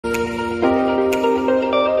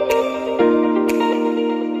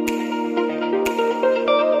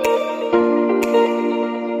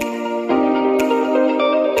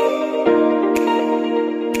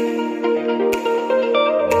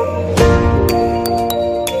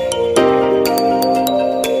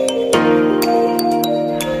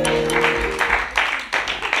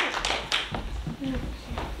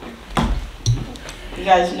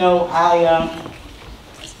guys know, I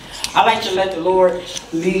like to let the Lord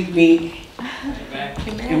lead me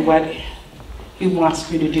in what He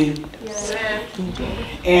wants me to do.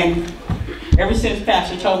 And ever since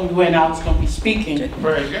Pastor told me when I was going to be speaking,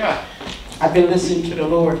 I've been listening to the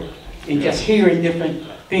Lord and just hearing different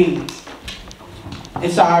things.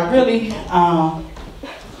 And so I really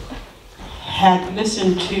had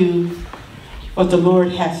listened to what the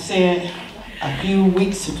Lord had said a few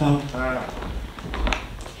weeks ago.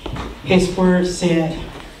 His word said,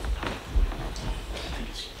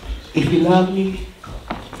 if you love me,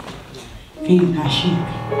 feed my sheep.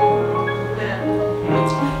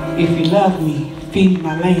 If you love me, feed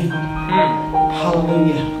my lamb.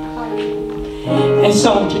 Hallelujah. And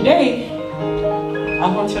so today,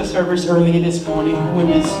 I went to a service earlier this morning,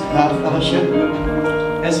 Women's Fellowship,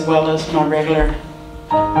 as well as my regular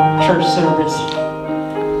church service.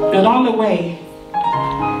 But on the way,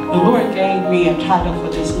 the Lord gave me a title for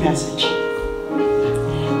this message.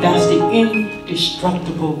 That's the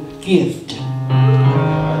indestructible gift.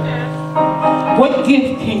 What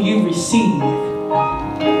gift can you receive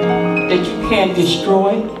that you can't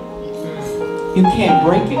destroy it, you can't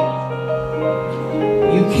break it,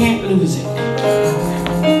 you can't lose it?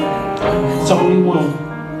 It's only one,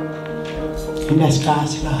 and that's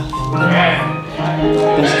God's love.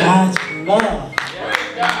 That's God's love.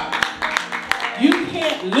 You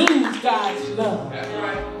can't lose God's love.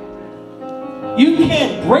 You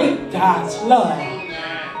can't break God's love.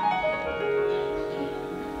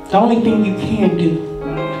 The only thing you can do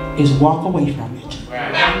is walk away from it.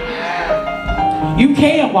 You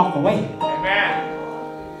can walk away,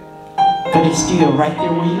 but it's still right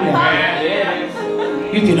there where you left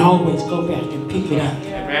it. You can always go back and pick it up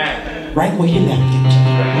right where you left it.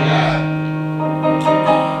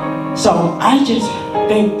 So I just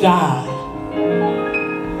thank God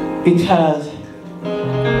because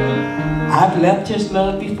I've left His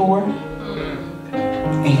love before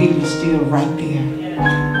and He was still right there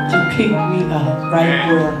to pick me up right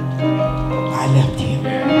where I left Him.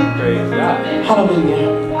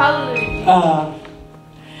 Hallelujah. Hallelujah.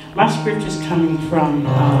 My scripture's coming from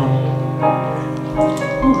oh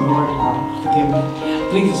Lord, forgive me. I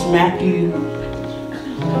believe it's Matthew.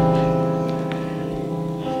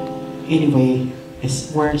 Anyway,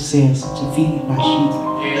 it's where it says to feed my sheep.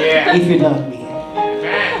 If you love me.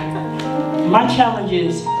 My challenge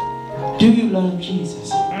is, do you love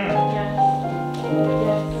Jesus?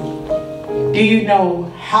 Do you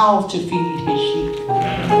know how to feed His sheep?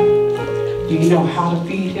 Do you know how to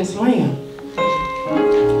feed His lamb?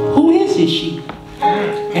 Who is His sheep?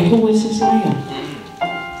 And who is His lamb?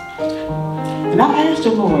 And I asked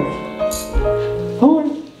the Lord, Lord,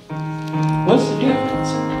 what's the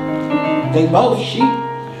difference? They both sheep.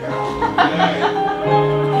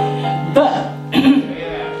 But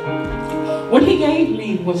what He gave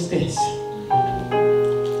me was this.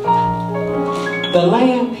 The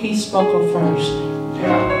lamb He spoke of first.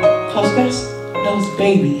 Because that's those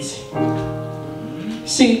babies.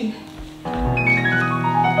 See,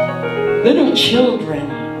 little children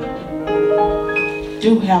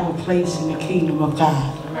do have a place in the kingdom of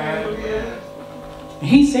God.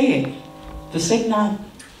 He said, forsake not,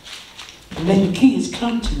 let the kids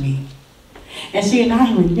come to me. And see, and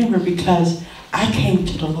I remember because I came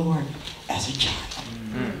to the Lord as a child.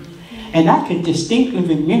 And I can distinctly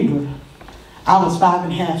remember I was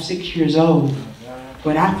 5.5, 6 years old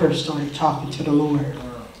when I first started talking to the Lord.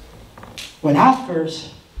 When I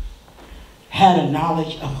first had a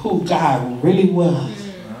knowledge of who God really was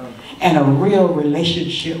and a real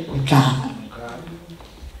relationship with God.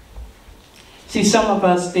 See, some of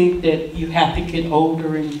us think that you have to get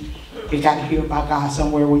older and you got to hear about God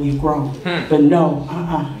somewhere when you grow. But no,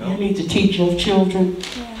 you need to teach your children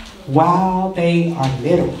while they are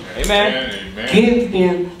little. Amen. Give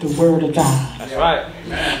them the word of God. That's right.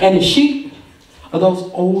 And the sheep are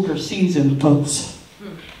those older seasoned folks.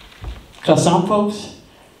 Because some folks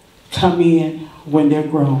come in when they're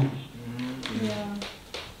grown.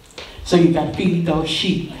 So you got to feed those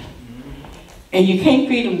sheep. And you can't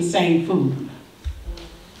feed them the same food.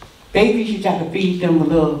 Babies, you got to feed them a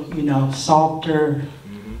little, softer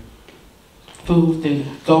food to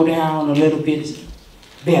go down a little bit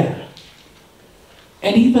better.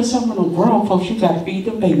 And even some of the grown folks, you got to feed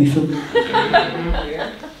them baby food.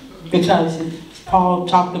 Because Paul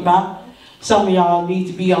talked about, some of y'all need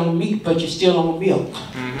to be on meat, but you're still on milk.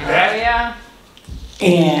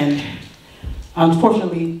 And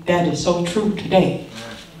unfortunately, that is so true today.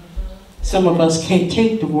 Some of us can't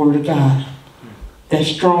take the word of God. That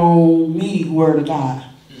strong, meaty word of God.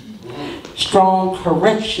 Strong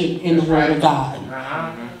correction in the word of God.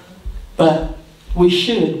 But we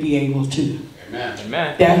should be able to. Amen.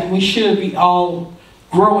 Amen. That we should be all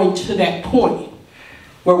growing to that point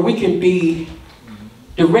where we can be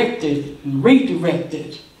directed and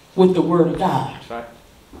redirected with the Word of God.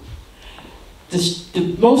 That's right.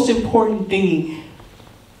 The most important thing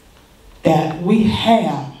that we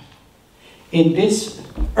have in this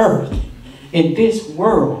earth, in this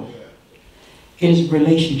world, is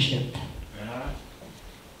relationship.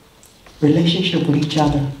 Relationship with each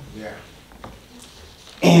other.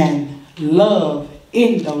 And love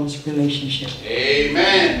in those relationships.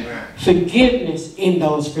 Amen. Forgiveness in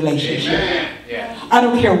those relationships. Amen. Yeah. I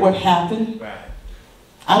don't care what happened. Right.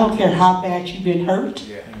 I don't care how bad you've been hurt.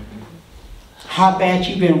 Yeah. How bad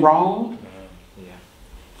you've been wronged. Yeah.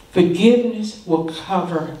 Forgiveness will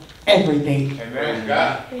cover everything. Amen.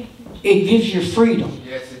 God. It gives you freedom.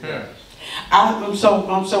 Yes, it does. I'm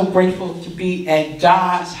so grateful to be at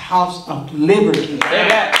God's house of liberty.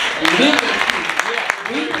 Amen. Liberty.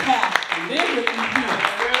 We have liberty here.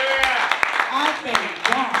 I thank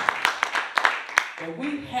God that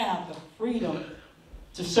we have the freedom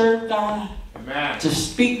to serve God, Amen. to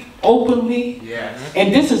speak openly, Yes.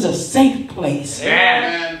 and this is a safe place.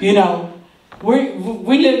 Amen. You know, we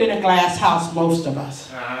live in a glass house, most of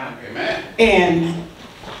us. Amen. And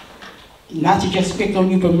not to just pick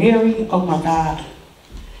on you, but Mary, oh my God,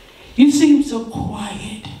 you seem so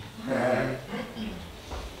quiet.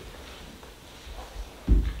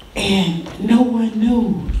 And no one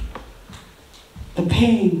knew the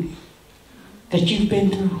pain that you've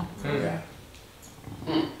been through. Yeah.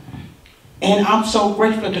 And I'm so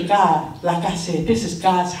grateful to God. Like I said, this is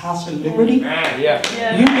God's house of liberty. Amen.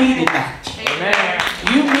 Yeah. You needed that. Amen.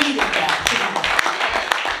 You needed that.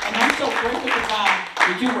 And I'm so grateful to God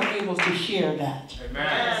that you were able to share that.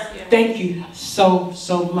 Amen. Thank you so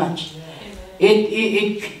much.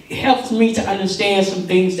 It helps me to understand some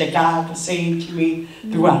things that God was saying to me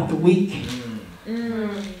throughout the week.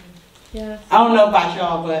 Yes. I don't know about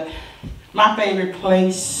y'all, but my favorite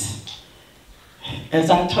place, as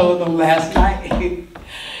I told them last night,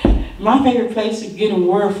 my favorite place to get a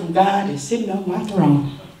word from God is sitting on my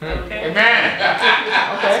throne. Okay. Amen.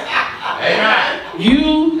 Okay. Amen.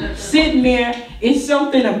 You sitting there, it's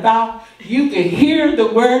something about you can hear the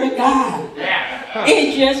word of God. Yeah.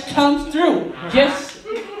 It just comes through. Just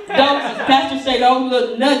those, as Pastor say, those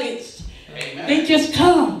little nuggets, they just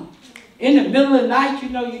come. In the middle of the night, you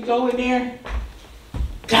know, you go in there,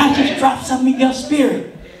 God just drops something in your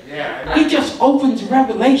spirit. Yeah. He just opens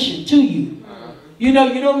revelation to you. You know,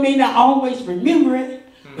 you don't may not always remember it,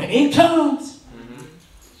 but it comes.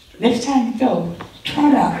 Next time you go, try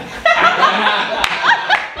it out.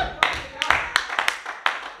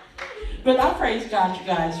 But I praise God, you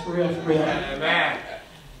guys, for real, for real. Amen.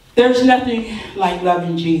 There's nothing like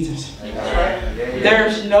loving Jesus.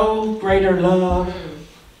 There's no greater love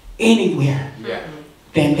anywhere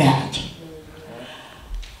than that.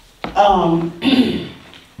 I'm going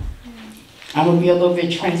to be a little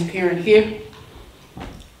bit transparent here.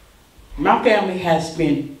 My family has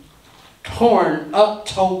been torn up,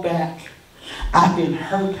 toe back. I've been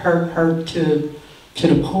hurt to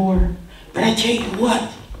the core. But I tell you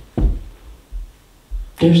what,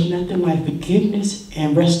 there's nothing like forgiveness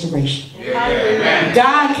and restoration. Yeah.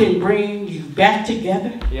 God can bring you back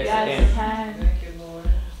together Yes. Thank you, Lord.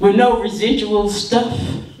 with no residual stuff.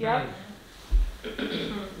 Yep.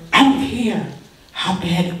 I don't care how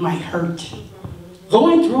bad it might hurt.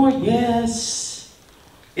 Going through it, yes,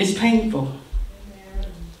 it's painful.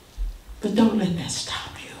 But don't let that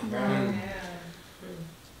stop you.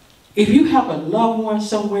 If you have a loved one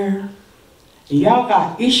somewhere and y'all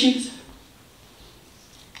got issues,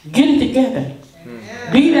 get it together.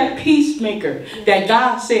 Be that peacemaker that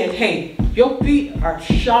God said, hey, your feet are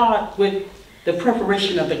shod with the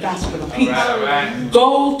preparation of the gospel of peace. Right.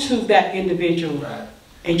 Go to that individual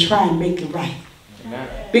and try and make it right.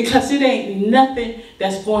 Because it ain't nothing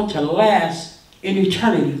that's going to last in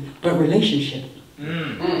eternity but relationship.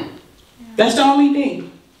 That's the only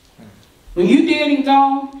thing. When you dead and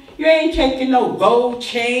gone, you ain't taking no gold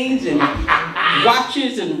chains and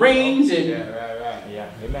watches and rings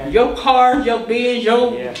and your cars, your Benz,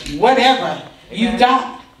 your whatever you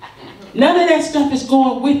got. None of that stuff is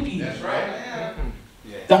going with you. That's right.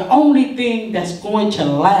 The only thing that's going to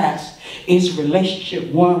last is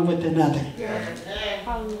relationship one with another.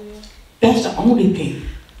 Hallelujah. That's the only thing.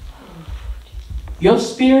 Your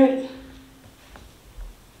spirit,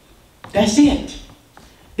 that's it.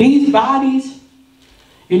 These bodies,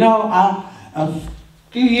 you know, a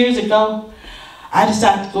few years ago, I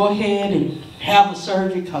decided to go ahead and have a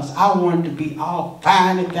surgery because I wanted to be all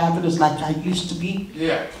fine and fabulous like I used to be.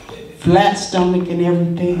 Yeah. Flat stomach and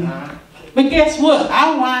everything. But guess what?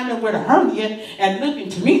 I wind up with a hernia and looking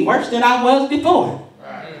to me worse than I was before.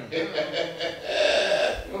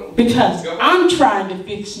 Because I'm trying to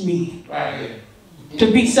fix me. To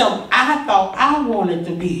be something I thought I wanted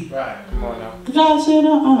to be. Come on now. God said,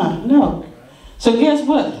 no. So guess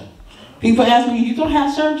what? People ask me, you gonna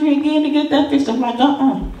have surgery again to get that fixed? I'm like,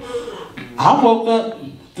 I woke up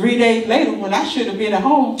 3 days later when I should have been at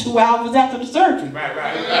home 2 hours after the surgery.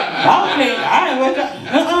 I ain't wake up.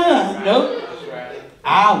 Nope.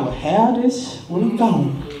 I will have this when I'm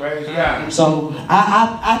gone. Praise God. So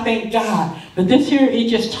I thank God. But this here, it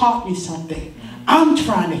just taught me something. I'm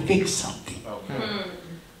trying to fix something.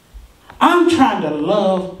 I'm trying to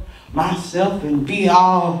love myself and be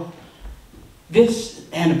all this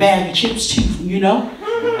and a bag of chips too, you know?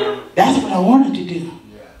 That's what I wanted to do.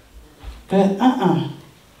 But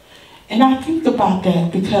And I think about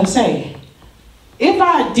that because, hey, if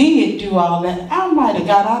I did do all that, I might have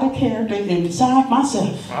got out of character and beside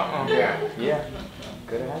myself. Yeah.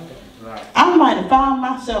 Could have happened. I might have found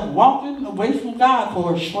myself walking away from God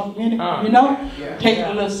for a short minute, you know? Taking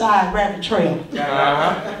a little side rabbit trail.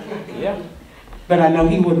 Yeah. But I know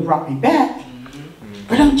he would have brought me back.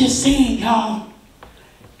 But I'm just saying, y'all,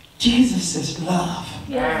 Jesus is love.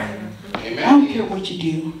 I don't care what you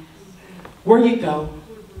do, where you go.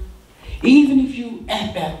 Even if you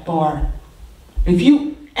at that bar, if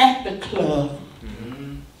you at the club,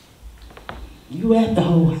 you at the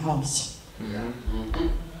whole house.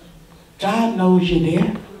 God knows you're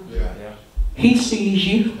there. He sees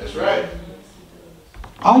you. That's right.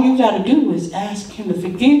 All you got to do is ask him to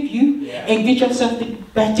forgive you and get yourself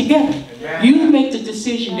back together. You make the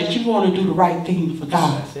decision that you want to do the right thing for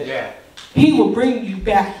God. He will bring you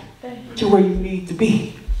back to where you need to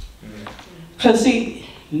be. Because see,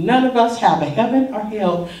 none of us have a heaven or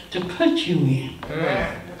hell to put you in.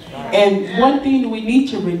 And one thing we need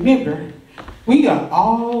to remember, we are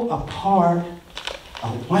all a part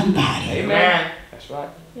of one body. Amen. That's right.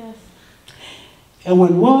 Yes. And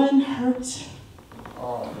when one hurts,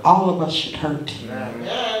 all of us should hurt.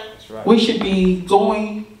 That's right. We should be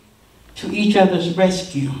going to each other's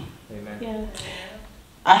rescue. Amen. Yes.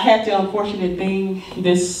 I had the unfortunate thing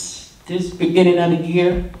this beginning of the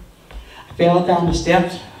year. I fell down the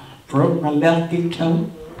steps, broke my left big toe.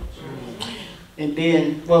 And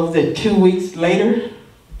then, 2 weeks later,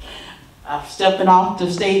 I'm stepping off the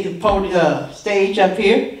stage up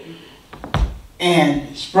here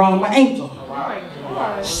and sprung my ankle.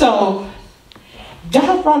 So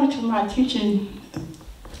God brought it to my attention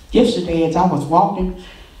yesterday as I was walking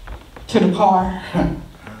to the car.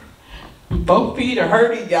 Both feet are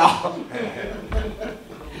hurting, y'all.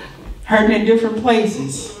 Hurting in different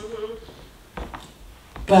places.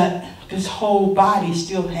 But this whole body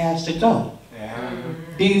still has to go.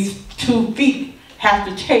 These 2 feet have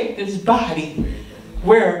to take this body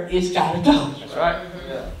where it's got to go. That's right.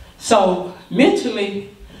 So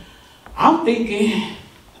mentally, I'm thinking,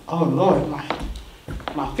 oh Lord,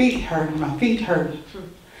 my feet hurt, my feet hurt.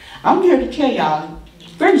 I'm here to tell y'all,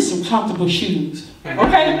 bring some comfortable shoes,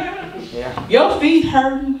 okay? Yeah. Your feet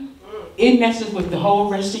hurting, it messes with the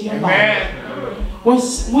whole rest of your body. When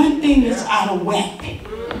one thing is out of whack,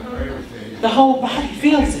 the whole body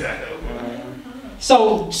feels it.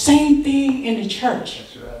 So same thing in the church.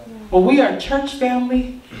 When we are a church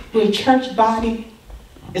family, we're a church body.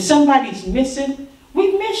 If somebody's missing,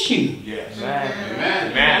 we miss you.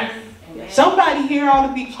 Amen. Somebody here ought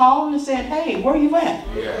to be calling and saying, hey, where you at?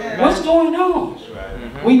 What's going on?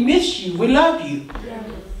 We miss you. We love you.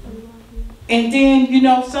 And then, you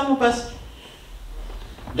know, some of us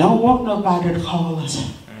don't want nobody to call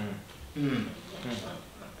us.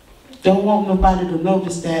 Don't want nobody to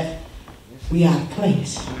notice that we out of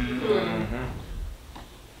place.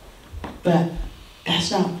 But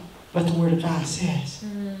that's not what the Word of God says.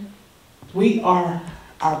 We are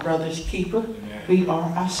our brother's keeper. We are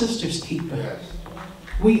our sister's keeper.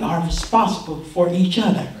 We are responsible for each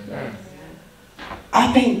other.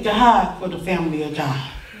 I thank God for the family of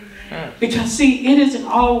God. Because see, it isn't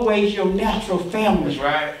always your natural family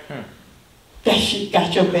that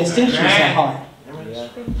got your best interests at heart.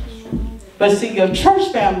 But see, your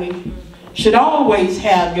church family should always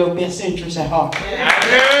have your best interests at heart. No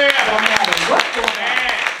matter what's going on,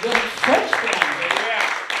 your church family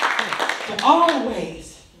should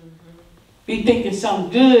always be thinking something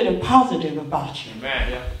good and positive about you.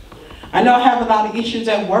 I know I have a lot of issues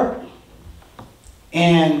at work,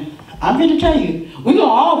 and I'm here to tell you, we're going to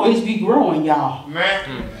always be growing, y'all.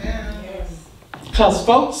 Because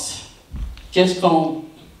folks just going to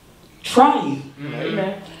try you.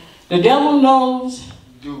 The devil knows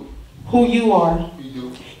who you are.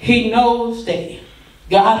 He knows that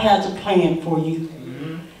God has a plan for you.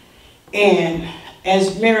 And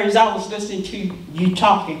as Mary, as I was listening to you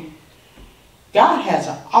talking, God has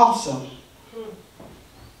an awesome,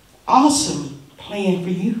 awesome plan for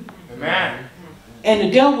you. Amen. And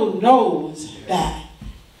the devil knows that.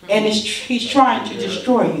 And he's trying to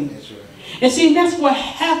destroy you. And see, that's what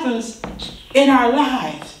happens in our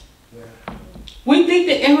lives. We think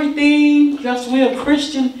that everything, because we're a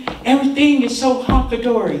Christian, everything is so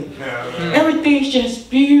hunky-dory. Everything's just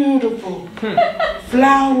beautiful.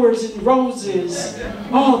 Flowers and roses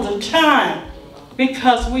all the time.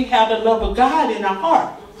 Because we have the love of God in our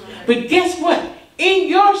heart. But guess what? In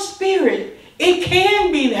your spirit, it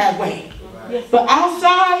can be that way. But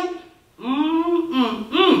outside,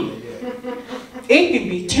 it can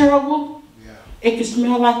be terrible. It can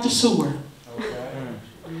smell like the sewer.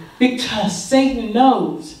 Because Satan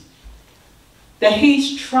knows that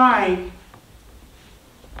he's trying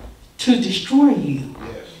to destroy you.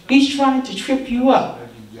 He's trying to trip you up.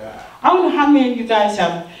 I don't know how many of you guys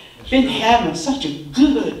have been having such a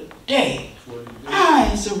good day.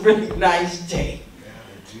 It's a really nice day.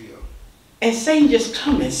 And Satan just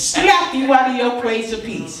come and slap you out of your place of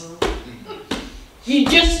peace. He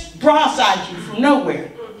just broadside you from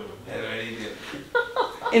nowhere.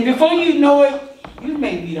 And before you know it, you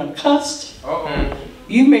may be done cussed.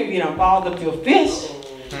 You may be done balled up your fist.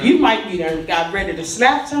 You might be done got ready to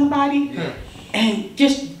slap somebody and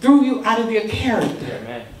just threw you out of your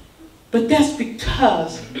character. But that's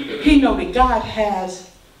because he knows that God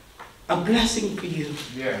has a blessing for you.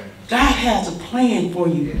 God has a plan for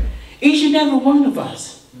you. Each and every one of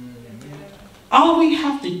us. All we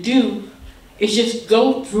have to do is just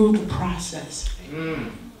go through the process.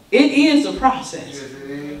 It is a process.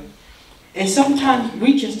 And sometimes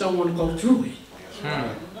we just don't want to go through it.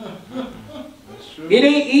 It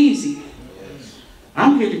ain't easy.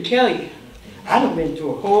 I'm here to tell you, I've been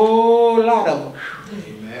through a whole lot of them.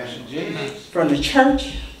 From the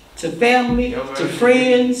church, to family, to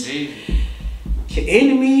friends, to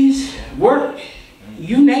enemies, work,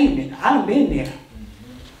 you name it. I've been there.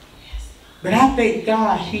 But I thank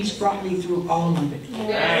God he's brought me through all of it.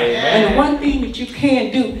 And the one thing that you can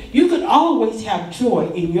do, you can always have joy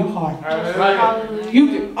in your heart. You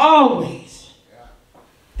can always.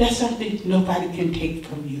 That's something nobody can take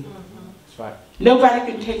from you.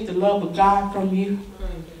 Nobody can take the love of God from you.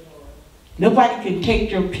 Nobody can take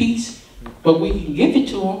your peace, but we can give it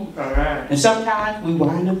to them. And sometimes we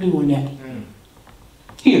wind up doing that.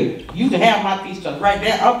 Here, you can have my peace, because right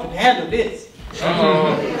there, I can handle this.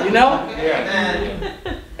 You know?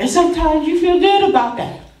 And sometimes you feel good about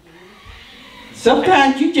that.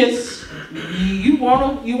 Sometimes you just you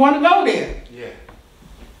wanna go there.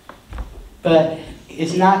 But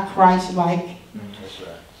it's not Christ-like.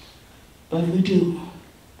 But we do.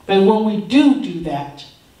 But when we do that,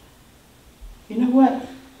 you know what?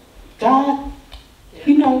 God,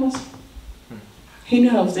 he knows. He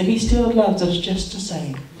knows that he still loves us just the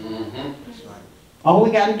same. All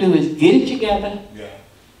we got to do is get it together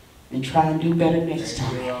and try and do better next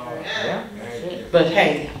time. But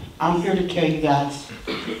hey, I'm here to tell you guys.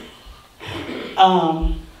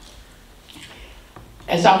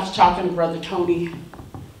 As I was talking to Brother Tony,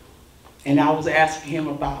 and I was asking him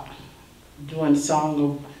about doing a song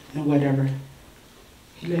or whatever,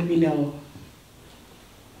 he let me know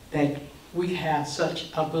that we have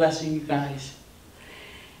such a blessing, you guys.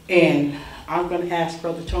 And I'm going to ask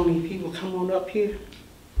Brother Tony if he will come on up here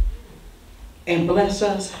and bless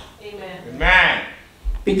us. Amen.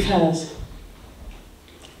 Because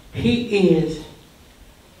he is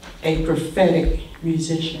a prophetic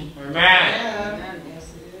musician. Amen.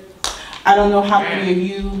 I don't know how many of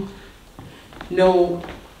you know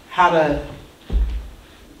how to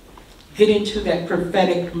get into that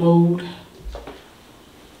prophetic mode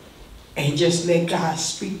and just let God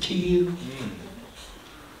speak to you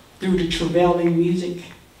through the travailing music.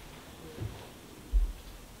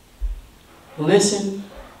 Listen.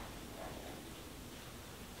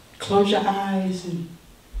 Close your eyes and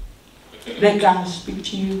let God speak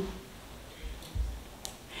to you.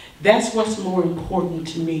 That's what's more important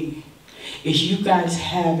to me, is you guys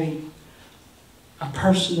having a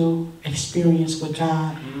personal experience with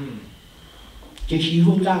God. Just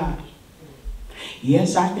you and God.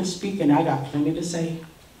 Yes, I can speak and I got plenty to say.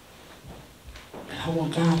 But I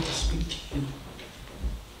want God to speak to you.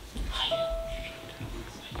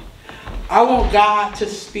 I want God to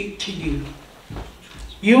speak to you.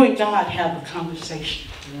 You and God have a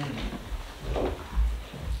conversation.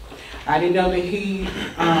 I didn't know that he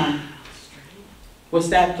was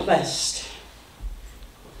that blessed.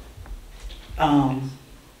 Well,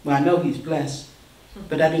 I know he's blessed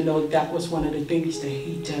But I didn't know that was one of the things that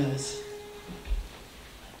he does.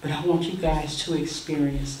 But I want you guys to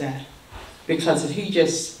experience that. Because if he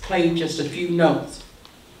just played just a few notes,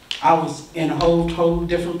 I was in a whole total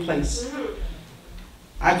different place.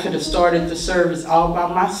 I could have started the service all by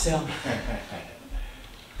myself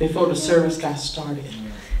before the service got started.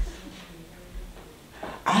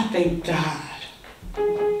 I thank God.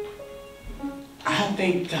 I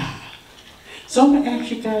thank God. So I'm going to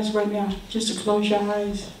ask you guys right now just to close your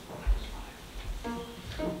eyes.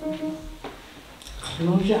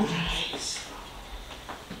 Close your eyes.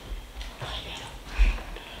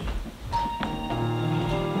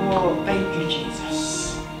 Oh, thank you,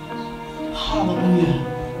 Jesus. Hallelujah.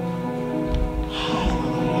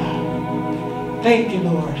 Hallelujah. Thank you,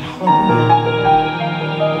 Lord. Hallelujah.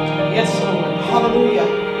 Yes, Lord. Hallelujah.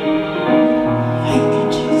 Thank you,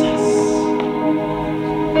 Jesus.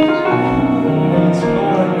 Yes,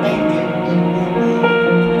 Lord. Thank you.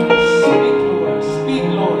 Speak, Lord. Speak,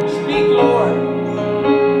 Lord. Speak, Lord.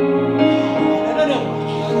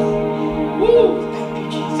 Woo. Thank you,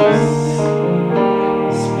 Jesus.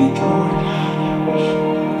 Speak, Lord.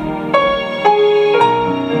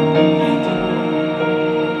 Thank you, Lord.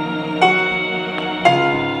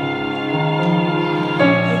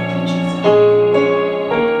 Thank you, Jesus.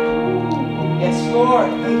 Yes, Lord.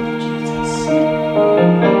 Thank you, Jesus.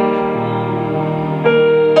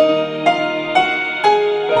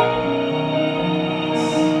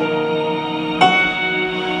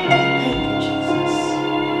 Thank you, Jesus.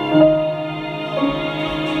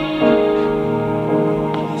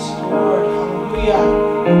 Yes, Lord. Hallelujah.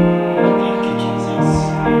 Thank you, Jesus.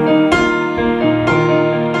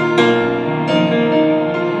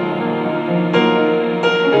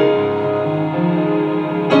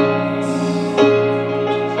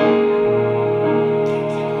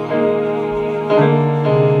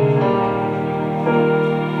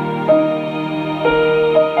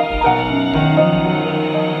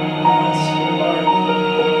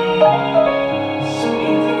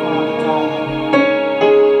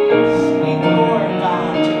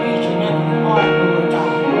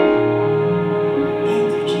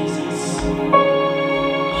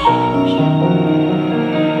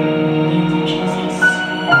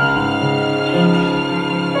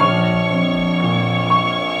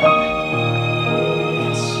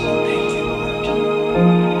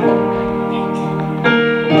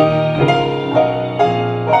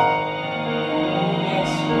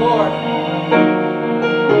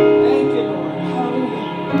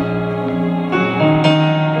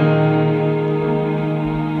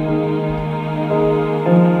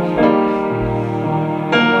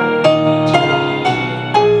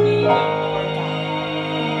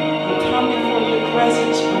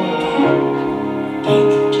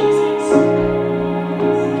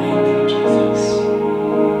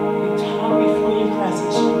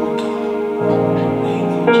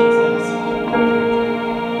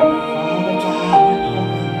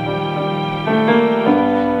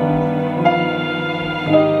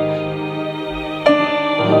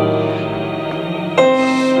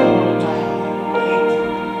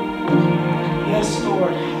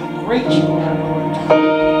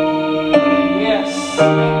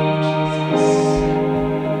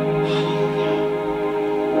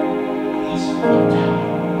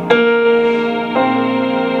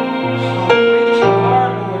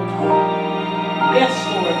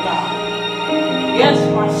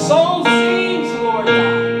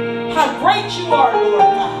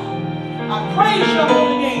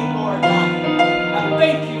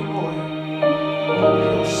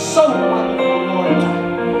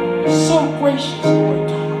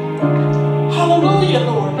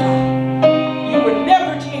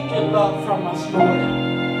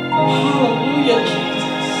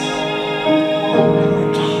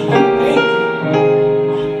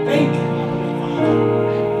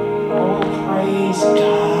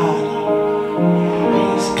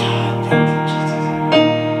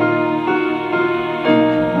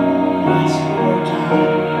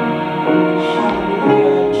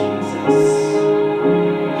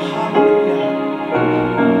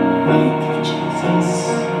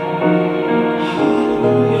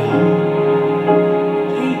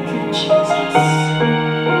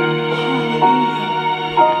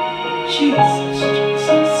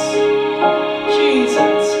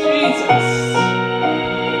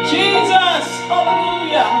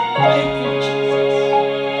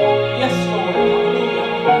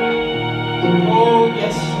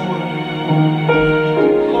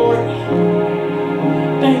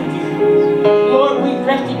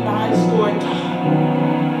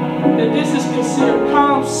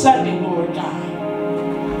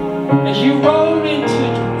 As you rode into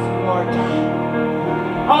Jerusalem, Lord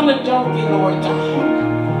God, on the donkey, Lord God,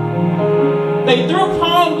 they threw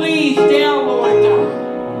palm leaves down, Lord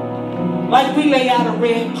God, like we lay out a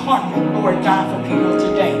red carpet, Lord God, for people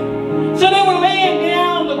today. So they were laying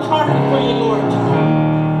down the carpet for you, Lord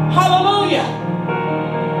God. Hallelujah.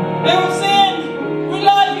 They were saying, we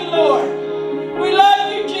love you, Lord. We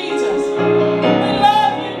love you, Jesus. We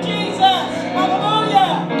love you, Jesus.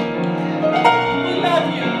 Hallelujah. We love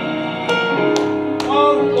you.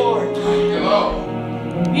 Oh, Lord.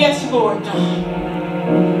 Yes, Lord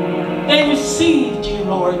God. They received you,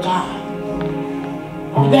 Lord God,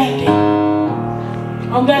 on that day,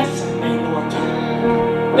 on that Sunday, Lord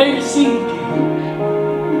God. They received you.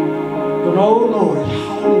 But, oh, Lord,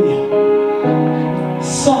 hallelujah,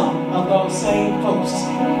 some of those same folks,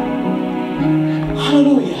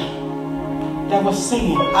 hallelujah, that was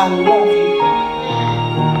saying, I love you,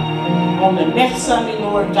 on the next Sunday,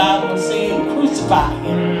 Lord God, was saying, crucify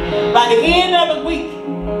him. By the end of the week,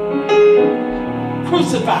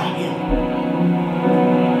 crucify him.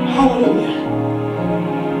 Hallelujah.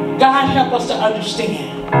 God, help us to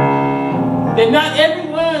understand that not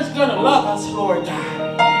everyone's going to love us, Lord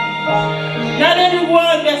God. Not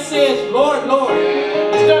everyone that says, Lord, Lord,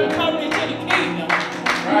 is going to come into the kingdom.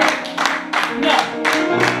 No.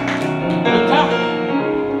 But God,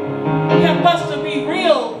 help us to be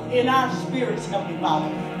real in our spirits, Heavenly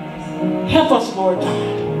Father. Help us, Lord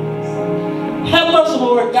God. Help us,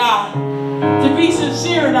 Lord God, to be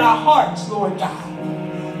sincere in our hearts, Lord God.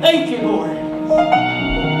 Thank you, Lord.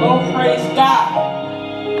 Oh, praise God.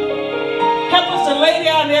 Help us to lay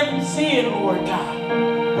down every sin, Lord God.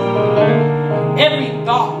 Every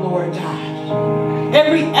thought, Lord God.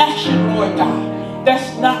 Every action, Lord God,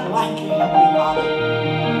 that's not like you, Heavenly Father.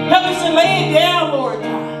 Help us to lay it down, Lord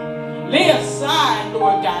God. Lay aside,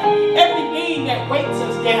 Lord God, everything that weights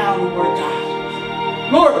us down, Lord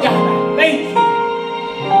God. Lord God, I thank you.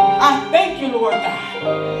 I thank you, Lord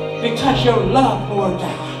God, because your love, Lord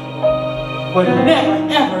God, will never,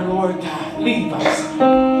 ever, Lord God, leave us.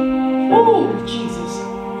 Oh, Jesus,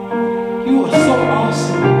 you are so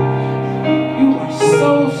awesome. You are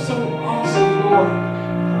so, so awesome, Lord.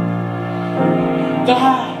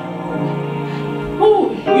 God,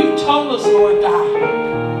 oh, you told us, Lord God,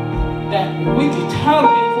 that we could come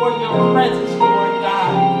before your presence, Lord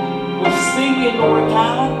God, with singing, Lord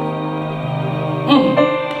God.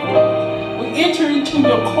 We enter into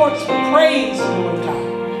your courts with praise, Lord God.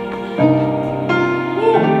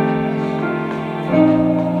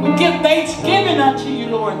 We give thanksgiving unto you,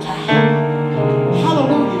 Lord God.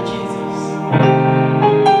 Hallelujah, Jesus.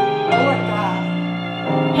 Lord God,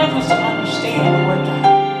 help us to understand, Lord God,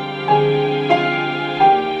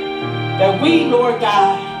 that we, Lord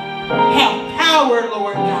God, have power,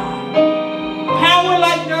 Lord God. Power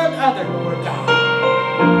like none other, Lord God.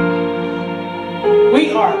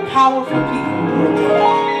 We are powerful people, Lord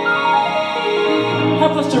God.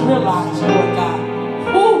 Help us to realize, Lord God,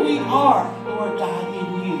 who we are, Lord God, in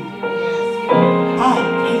you. I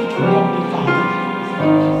thank you, Heavenly Father.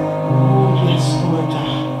 Oh, yes, Lord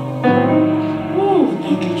God. Oh,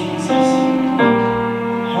 thank you, Jesus.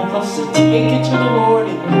 Help us to take it to the Lord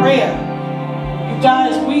in prayer. You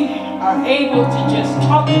guys, we are able to just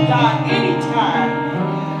talk to God anytime.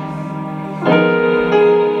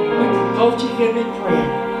 We can go to him in prayer.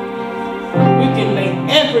 We can lay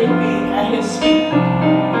everything at his feet.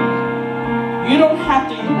 You don't have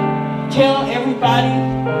to tell everybody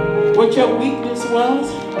what your weakness was,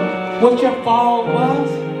 what your fall was,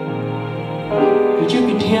 but you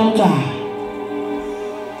can tell God.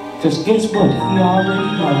 Because guess what? He already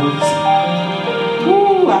knows.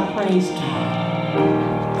 Ooh, I praise God.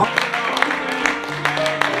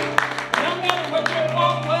 No matter what your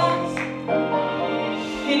fault was,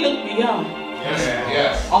 he looked beyond.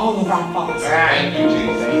 Yes. All of our faults. Thank you,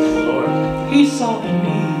 Jesus. Thank you, Lord. He saw the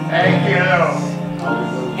need. Thank you,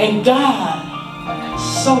 Lord. And God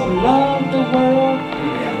so loved the world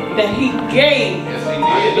that he gave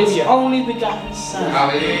his only begotten Son,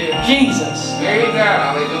 Hallelujah. Jesus,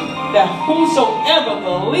 Hallelujah. that whosoever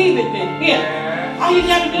believeth in him, all you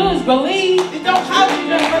got to do is believe. It don't cost you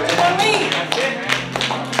nothing but to believe.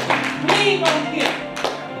 Believe on him,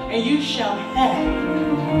 and you shall have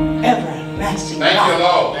everlasting life. Thank you,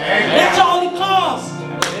 Lord. That's all it costs.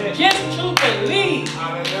 Just to believe.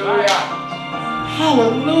 Hallelujah.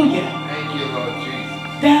 Hallelujah. Thank you, Lord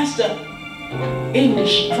Jesus. That's the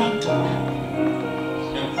indestructible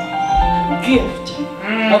gift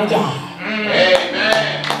of God.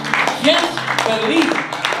 Amen. Just believe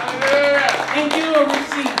Hallelujah. and you will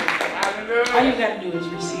receive it. All you Hallelujah. got to do is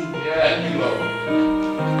receive it. Thank you, Lord.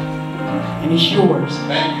 and it's yours.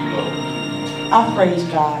 Thank you, Lord. I praise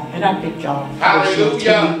God and I thank y'all for Hallelujah.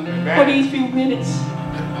 listening to me for Amen. these few minutes.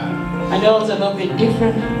 I know it's a little bit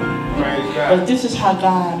different, Praise but God. this is how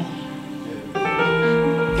God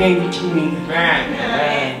gave it to me.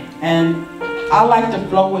 Amen. And I like to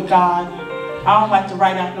flow with God. I don't like to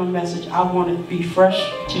write out no message. I want it to be fresh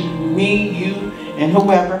to me, you, and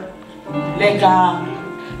whoever. Let God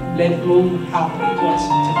let it move how He wants it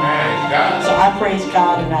to. Praise God. So I praise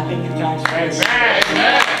God and I thank you guys for listening.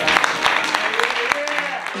 Amen.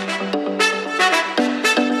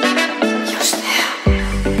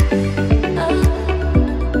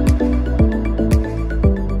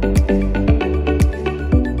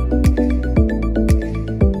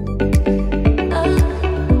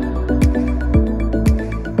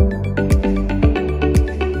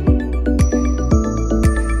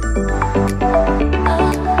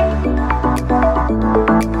 Oh,